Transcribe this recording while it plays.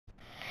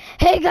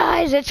Hey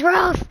guys, it's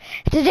Ralph.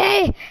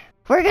 Today,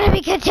 we're gonna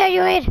be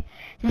continuing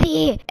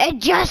the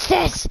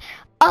Injustice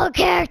All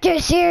Character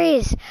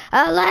series.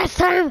 Last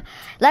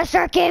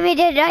Dark Game he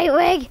did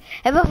Nightwing,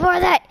 and before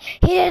that,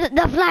 he did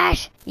The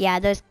Flash.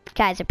 Yeah, those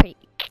guys are pretty...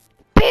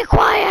 Be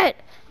quiet!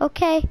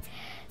 Okay.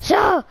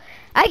 So,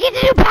 I get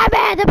to do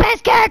Batman, the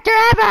best character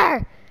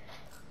ever!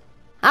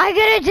 I'm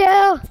gonna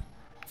do...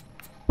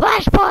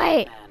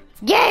 Flashpoint!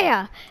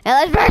 Yeah!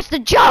 And let's verse the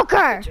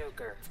Joker!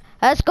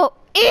 Let's go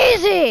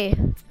easy!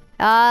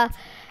 And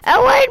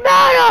Wayne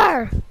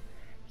Manor!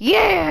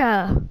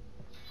 Yeah!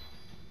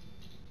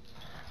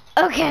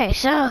 Okay,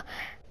 so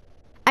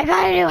I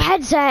got a new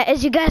headset,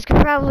 as you guys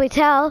can probably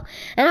tell,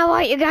 and I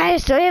want you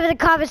guys to leave in the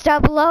comments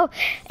down below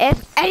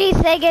if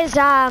anything is too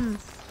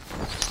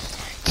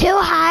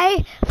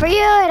high for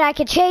you, and I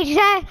can change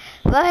that.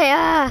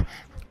 But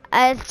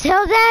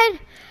until then,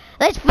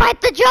 let's fight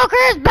the Joker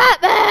as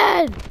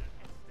Batman!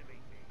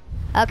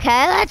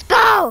 Okay, let's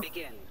go!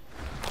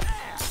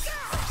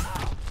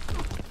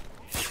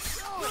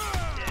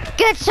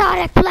 Get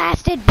Sonic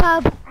blasted,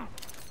 bub!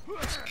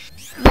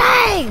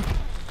 Bang!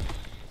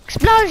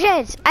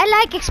 Explosions! I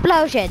like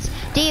explosions.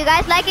 Do you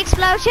guys like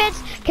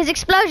explosions? Because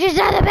explosions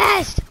are the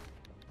best!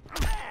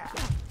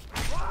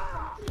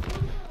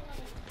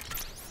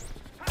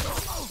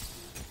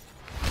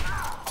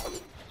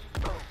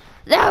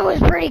 That was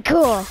pretty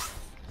cool.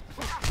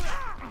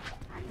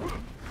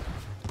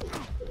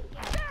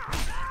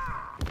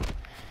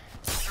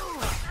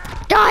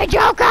 Die,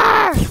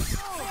 Joker!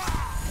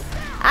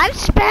 I'm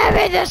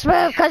spamming this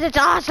move because it's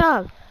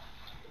awesome.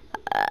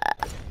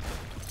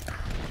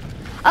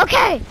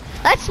 Okay,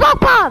 let's smoke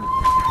bomb.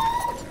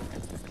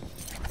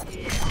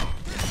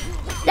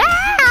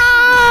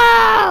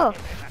 No!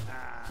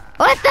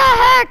 What the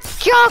heck,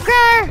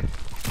 Joker?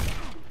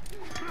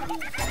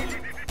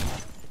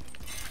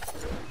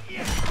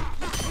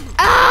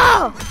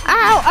 Ow!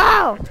 Ow!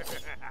 Ow!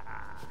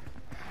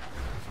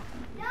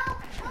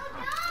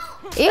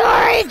 You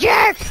already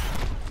jerk!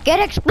 Get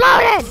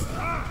exploded!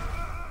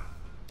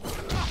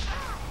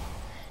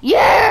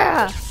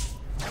 Yeah!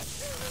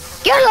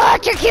 Get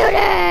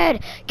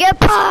electrocuted! Get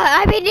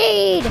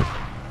need!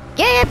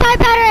 Get hit by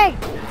battery!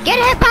 Get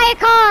hit by a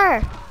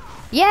car!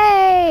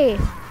 Yay!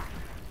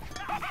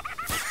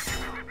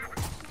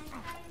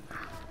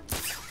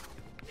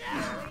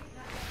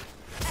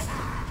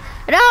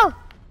 No!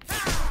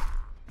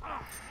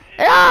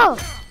 No!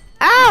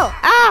 Ow!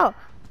 Ow!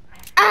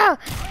 Ow!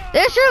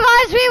 This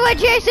reminds me when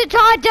Jason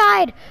Todd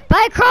died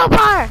by a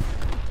crowbar!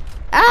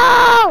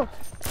 Ow!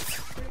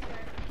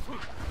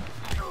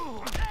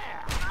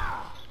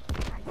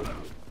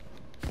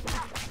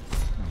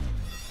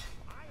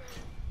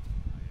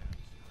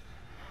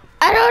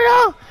 I don't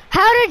know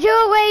how to do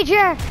a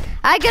wager.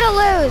 I'm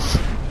gonna lose.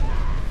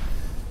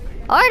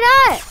 Or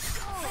not.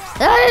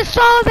 That is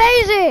so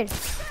amazing.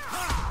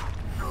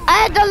 I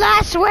had the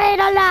last Wayne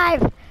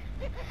alive. And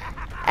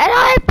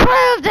I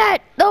proved that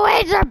the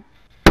Waynes are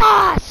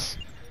boss.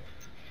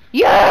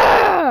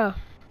 Yeah.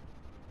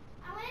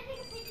 I want to take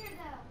a picture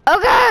though.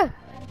 Okay.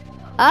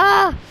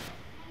 I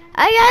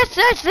guess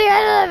that's the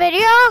end of the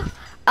video.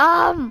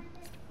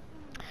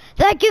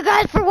 Thank you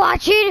guys for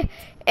watching.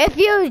 If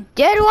you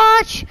did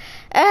watch,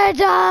 and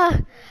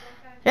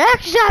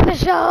next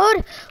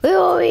episode we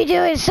will be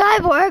doing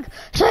Cyborg.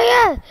 So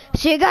yeah,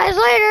 see you guys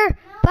later.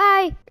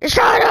 Bye.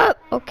 Shut up.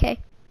 Okay.